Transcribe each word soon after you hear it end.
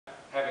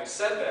having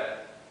said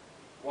that,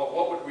 well,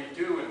 what would we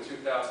do in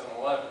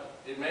 2011?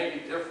 It may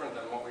be different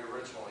than what we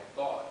originally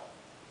thought.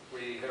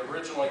 We had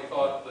originally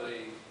thought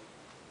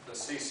the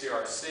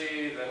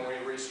CCRC, then we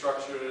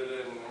restructured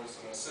it and it was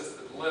an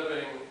assisted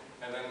living,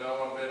 and then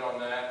no one bid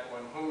on that.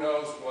 When who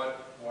knows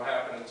what will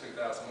happen in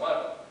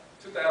 2011.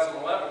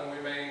 2011,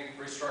 we may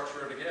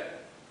restructure it again.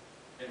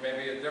 It may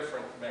be a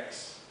different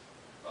mix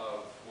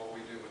of what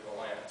we do with the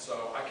land.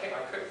 So I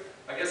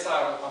guess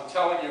I'm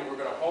telling you, we're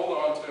going to hold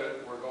on to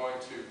it. We're going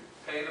to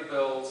pay the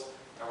bills,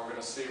 and we're going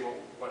to see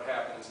what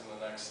happens in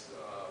the next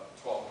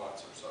 12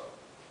 months or so.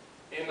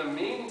 In the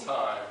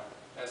meantime,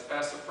 as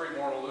Pastor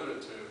Freeborn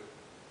alluded to,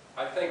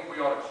 I think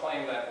we ought to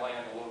claim that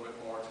land a little bit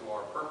more to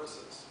our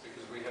purposes,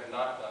 because we have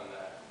not done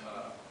that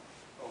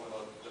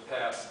over the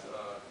past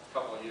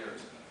couple of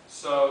years.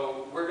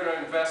 So we're going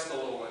to invest a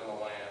little in the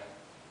land.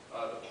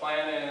 The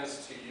plan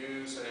is to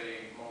use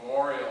a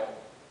memorial,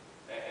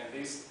 and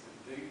these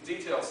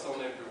details still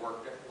need to be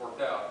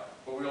worked out,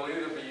 but we'll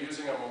either be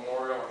using a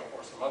memorial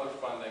or some other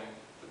funding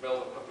to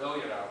build a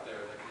pavilion out there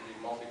that can be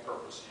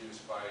multi-purpose use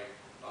by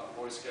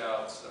Boy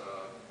Scouts,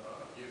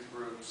 youth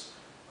groups.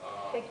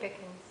 Pig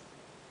pickings.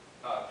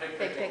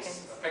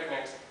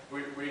 Picnics.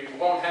 We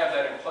won't have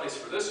that in place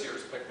for this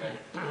year's picnic,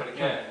 but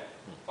again,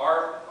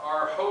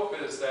 our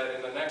hope is that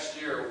in the next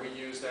year we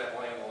use that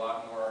land a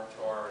lot more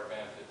to our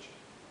advantage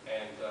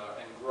and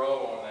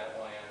grow on that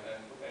land.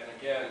 And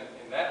again,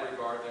 in that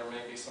regard, there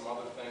may be some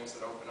other things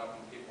that open up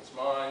in people's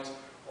minds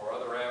or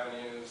other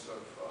avenues of,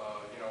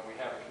 we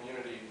have a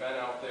community event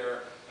out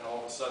there and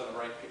all of a sudden the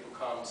right people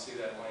come, see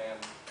that land,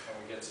 and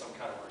we get some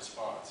kind of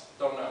response.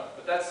 Don't know.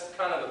 But that's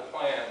kind of the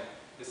plan,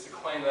 is to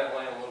claim that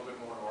land a little bit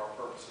more to our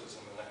purposes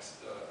in the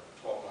next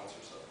 12 months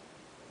or so.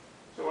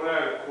 So we're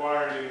not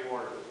acquiring any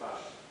more at this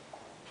time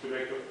to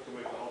make the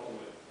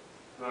ultimate.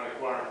 We're not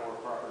acquiring more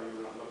property.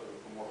 We're not looking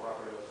for more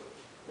property.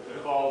 If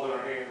it falls in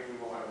our hands, we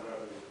won't have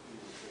revenue.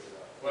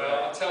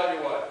 Well, I'll tell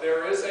you what.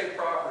 There is a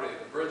property,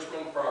 the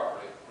Bridgman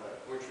property,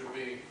 which would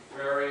be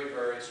very,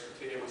 very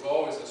strategic. It was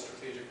always a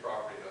strategic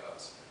property to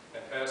us.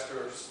 And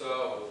Pastor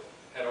Stowe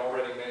had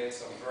already made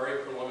some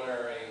very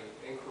preliminary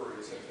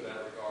inquiries into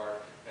that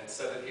regard and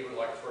said that he would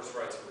like first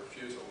rights of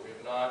refusal. We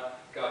have not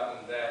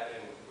gotten that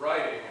in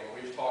writing,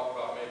 and we've talked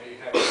about maybe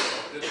having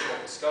some additional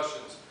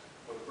discussions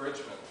with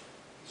Bridgman.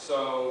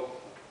 So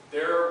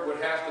there would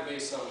have to be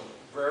some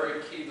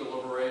very key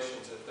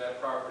deliberations if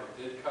that property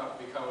did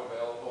become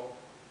available,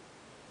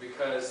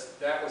 because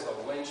that was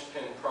a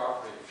linchpin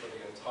property for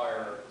the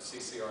entire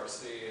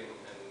CCRC and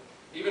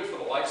even for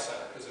the Life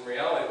Center, because in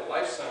reality the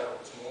Life Center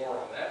was more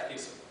on that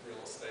piece of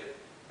real estate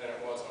than it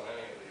was on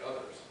any of the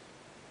others.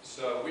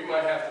 So we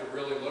might have to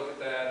really look at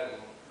that,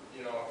 and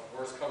if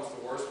worst comes to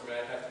worst, we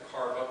might have to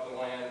carve up the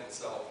land and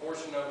sell a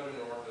portion of it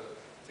in order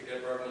to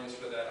get revenues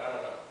for that. I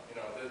don't know.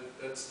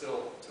 That's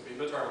still to be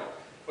determined.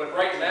 But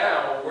right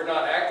now, we're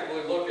not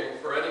actively looking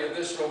for any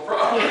additional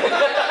property.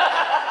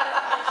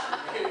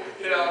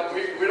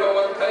 We don't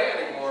want to pay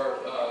any more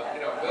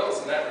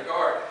bills in that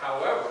regard.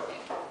 However,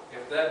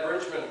 if that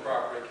Bridgman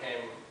property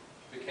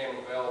became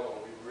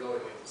available, we really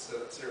need to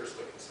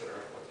seriously consider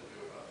what to do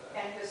about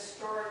that. And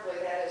historically,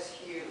 that is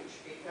huge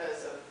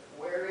because of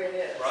where it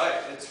is. Right.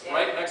 It's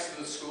right next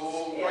to the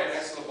school, right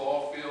next to the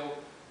ball field.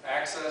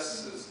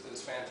 Access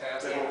is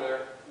fantastic over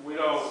there. We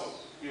don't,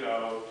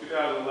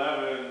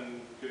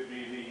 2011 could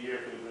be the year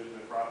for the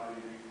Bridgman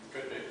property.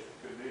 Could be.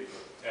 Could be.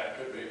 Yeah, it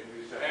could be.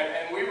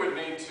 And we would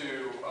need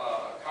to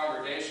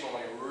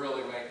congregationally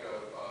really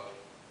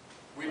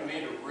we'd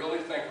need to really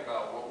think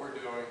about what we're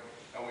doing,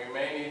 and we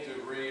may need to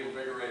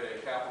reinvigorate a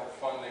capital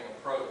funding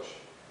approach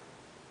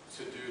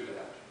to do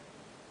that.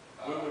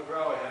 We would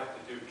probably have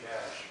to do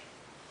cash.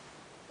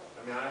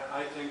 I mean,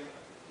 I think,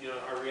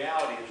 our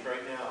reality is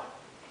right now,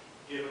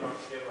 given our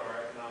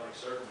economic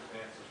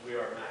circumstances, we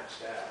are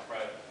maxed out.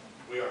 Right.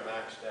 We are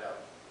maxed out.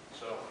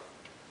 So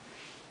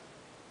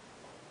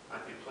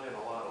I'd be playing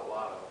a lot of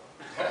lotto.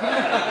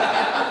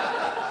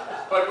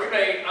 But we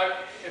may,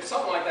 if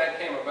something like that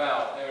came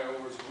about, and it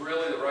was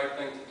really the right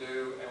thing to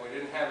do, and we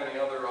didn't have any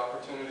other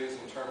opportunities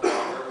in terms of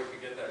where we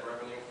could get that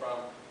revenue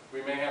from,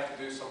 we may have to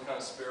do some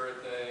kind of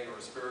spirit day or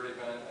a spirit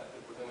event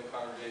within the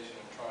congregation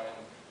and try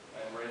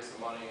and raise the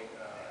money,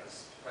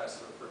 as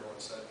Pastor Freeborn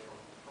said,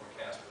 from a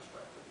cash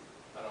perspective.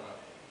 I don't know.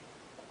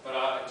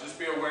 But just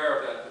be aware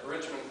of that. The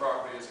Bridgman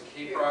property is a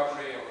key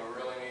property, and we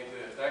really need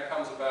to, if that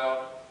comes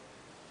about,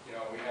 we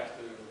have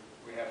to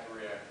react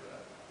to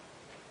that.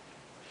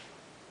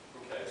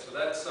 Okay, so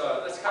that's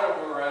kind of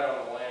where we're at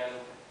on the land.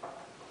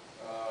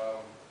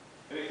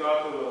 Any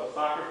thoughts of a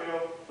soccer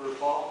field for the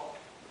fall,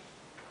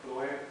 for the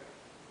land?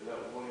 Is that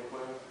one of your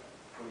plans?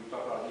 When you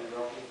talk about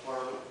redevelopment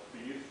part of it,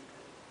 the youth?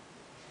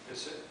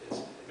 It's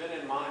been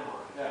in my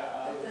mind.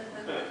 Yeah.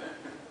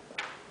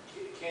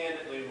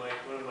 Candidly,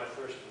 one of my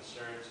first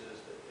concerns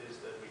is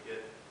that we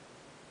get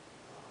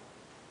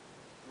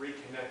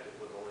reconnected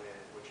with the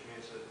land, which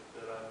means that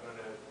I'm going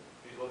to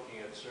be looking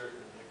at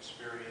certain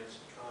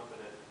experienced,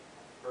 competent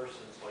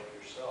persons like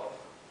yourself.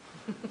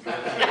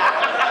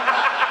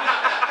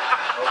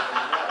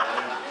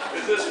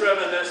 Is this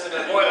reminiscent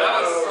of Boy,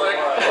 that was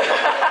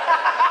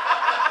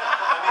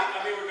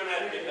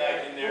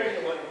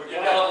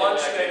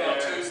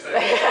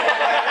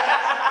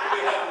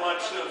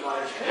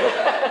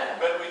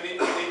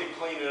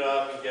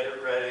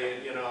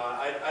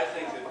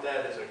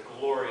that is a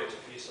glorious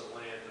piece of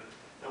land.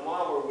 And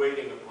while we're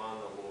waiting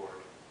upon the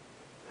Lord,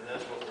 and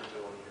that's what we're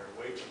doing here,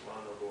 wait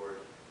upon the Lord,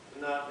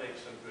 and not make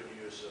some good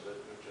use of it,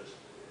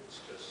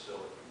 it's just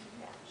silly.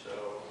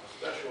 So,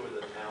 especially with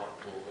the talent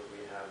pool that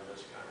we have in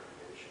this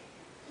congregation.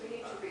 We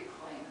need to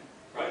reclaim it.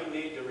 We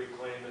need to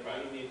reclaim it,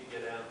 Right. we need to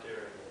get out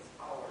there. It's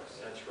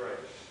ours. That's right.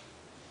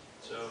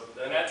 So,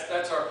 And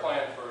that's our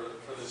plan for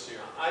this year.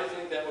 I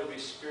think that would be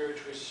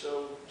spiritually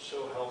so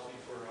healthy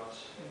for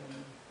us.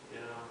 You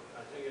know,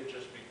 I think it'd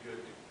just be good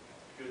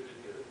to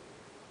do.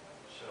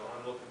 So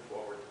I'm looking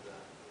forward to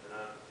that. And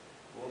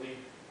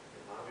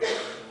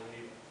obviously we'll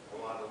need a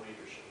lot of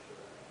leadership for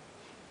that.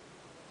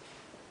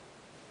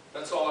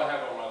 That's all I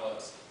have on my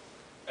list.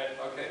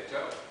 Okay,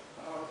 Joe?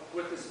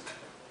 With this,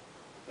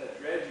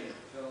 that dredging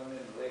filling in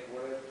the lake,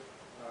 whatever,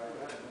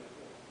 you're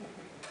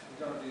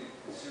going to be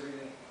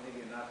considering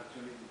maybe an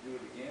opportunity to do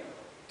it again?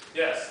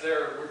 Yes,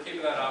 we're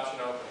keeping that option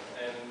open.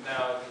 And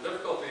now the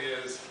difficulty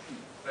is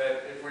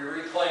that if we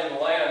reclaim the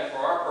land for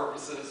our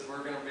purposes,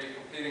 we're going to be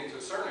competing to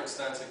a certain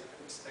extent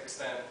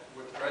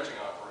with dredging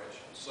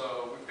operations.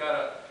 So we've got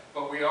to,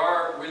 but we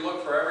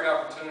look for every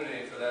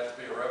opportunity for that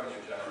to be a revenue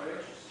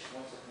generator.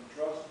 Once a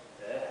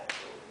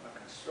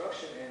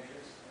construction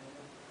interest.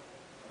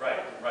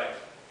 Right.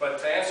 But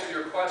to answer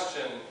your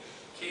question,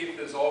 Keith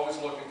is always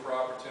looking for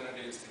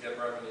opportunities to get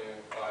revenue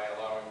by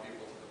allowing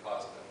people to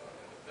deposit in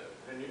the pit.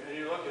 And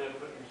you're looking at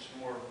putting some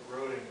more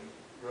road.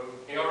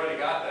 He already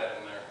got that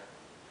in there.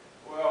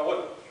 Well,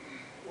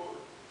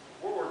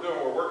 what we're doing,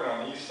 we're working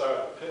on the east side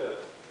of the pit,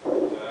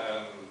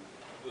 and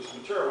this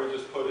material we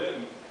just put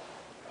in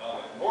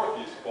on the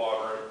northeast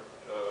quadrant,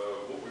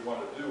 what we want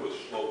to do is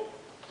slope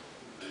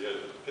the edge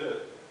of the pit,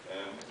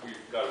 and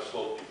we've got a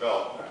slope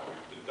developed now.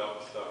 We've been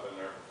dumping stuff in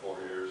there for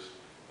 4 years,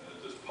 and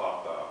it just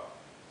popped out.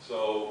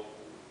 So,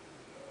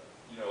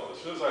 as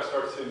soon as I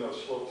start seeing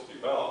those slopes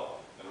develop,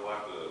 and we'll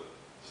have to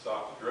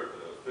stop the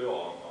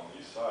fill on the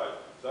east side,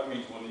 that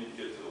means we'll need to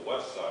get to the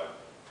west side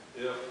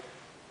if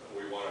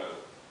we want to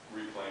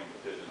reclaim the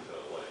pit into a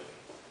lake.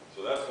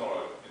 So that's going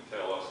to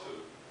entail us to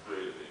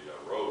create a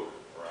road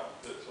around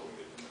the pit so we can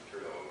get the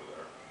material over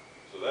there.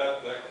 So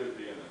that could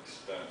be an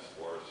expense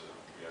for us if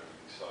we have to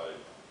decide.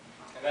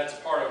 And that's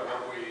part of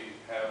what we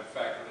have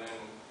factored in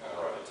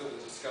to the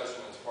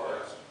discussion as far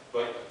as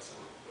payments.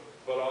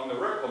 But on the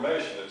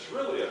reclamation, it's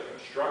really a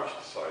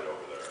construction site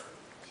over there.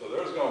 So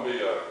there's going to be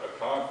a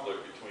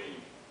conflict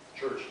between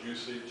church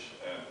usage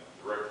and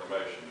the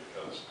reclamation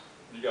because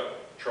you got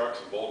trucks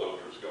and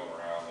bulldozers going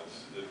around.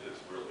 It's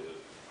really a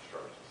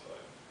construction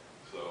site.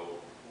 So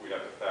we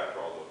have to factor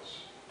all those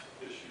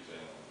issues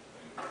in.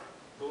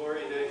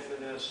 Glory Day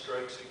finesse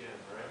strikes again,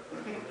 right?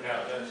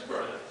 Yeah, that's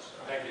right. finesse.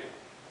 Thank you.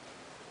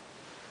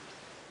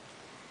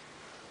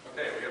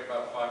 Okay, we have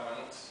about 5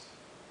 minutes.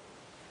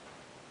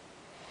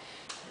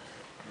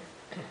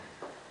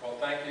 Well,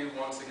 thank you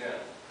once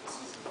again. This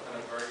has been a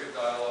very good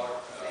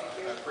dialogue. I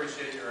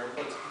appreciate your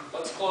inputs.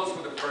 Let's close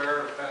with a prayer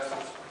of Pastor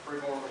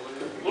Freeborn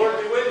Relief. Lord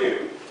be with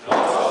you. And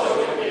also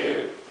with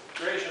you.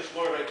 Gracious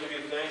Lord, I give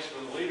you thanks for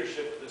the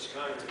leadership of this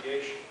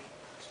congregation,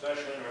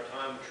 especially in our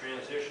time of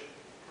transition.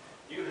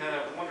 You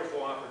have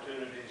wonderful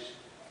opportunities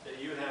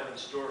that you have in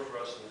store for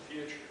us in the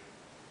future.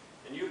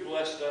 And you've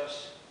blessed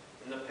us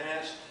in the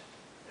past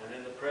and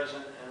in the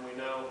present, and we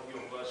know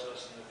you'll bless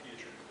us in the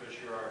future because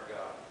you're our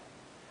God.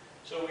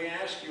 So we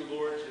ask you,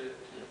 Lord, to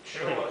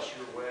show us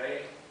your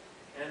way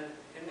and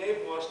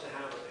enable us to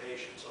have a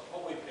patience, a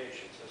holy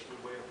patience as we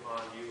wait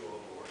upon you,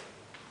 O Lord.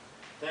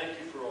 Thank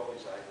you for all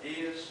these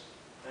ideas.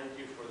 Thank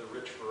you for the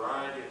rich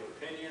variety of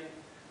opinion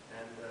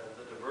and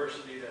the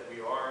diversity that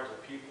we are as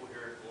a people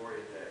here at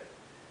Gloria Day.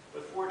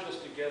 But forge us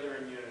together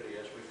in unity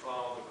as we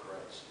follow the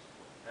Christ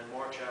and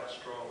march out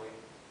strongly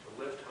to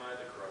lift high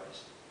the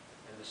Christ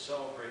and to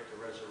celebrate the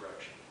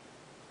resurrection.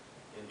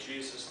 In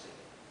Jesus'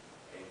 name,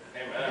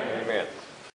 amen. Amen.